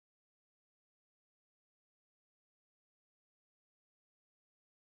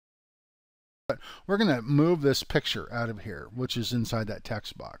we're going to move this picture out of here, which is inside that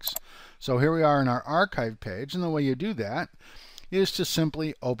text box. So here we are in our archive page, and the way you do that is to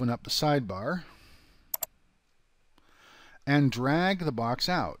simply open up the sidebar and drag the box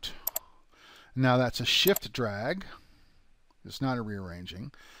out. Now that's a shift drag. It's not a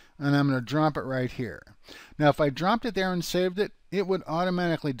rearranging. And I'm going to drop it right here. Now if I dropped it there and saved it, it would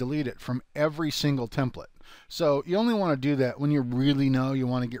automatically delete it from every single template. So you only want to do that when you really know you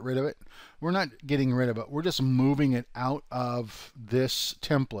want to get rid of it. We're not getting rid of it. We're just moving it out of this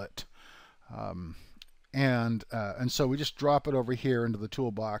template. And so we just drop it over here into the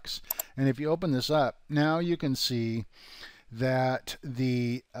toolbox. And if you open this up, now you can see that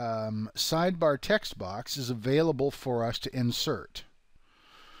the sidebar text box is available for us to insert.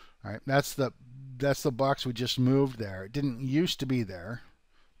 All right, that's the box we just moved there. It didn't used to be there,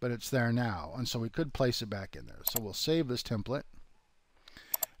 but it's there now, and so we could place it back in there. So we'll save this template,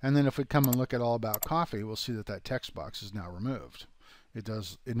 and then if we come and look at All About Coffee, we'll see that that text box is now removed. It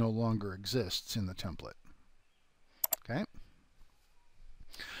no longer exists in the template. Okay.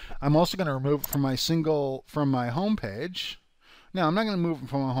 I'm also going to remove it from my home page. Now I'm not going to move it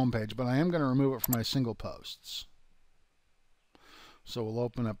from my home page, but I am going to remove it from my single posts. So we'll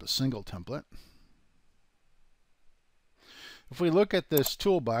open up a single template. If we look at this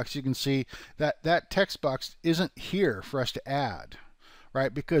toolbox, you can see that that text box isn't here for us to add,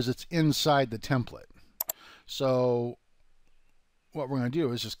 right? Because it's inside the template. So what we're going to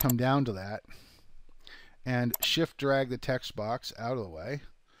do is just come down to that and shift drag the text box out of the way,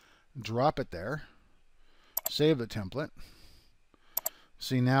 drop it there, save the template.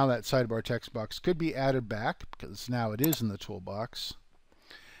 See, now that sidebar text box could be added back because now it is in the toolbox.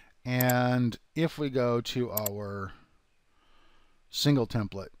 And if we go to our single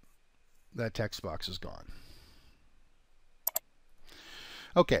template, that text box is gone.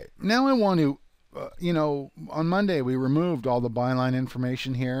 Okay, now I want to, on Monday we removed all the byline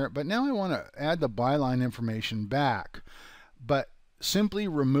information here, but now I want to add the byline information back, but simply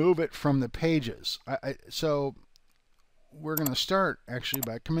remove it from the pages. So we're going to start actually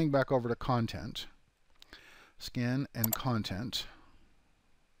by coming back over to Content, Scan and Content.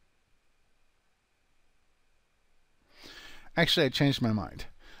 Actually, I changed my mind.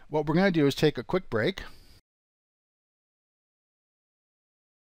 What we're going to do is take a quick break.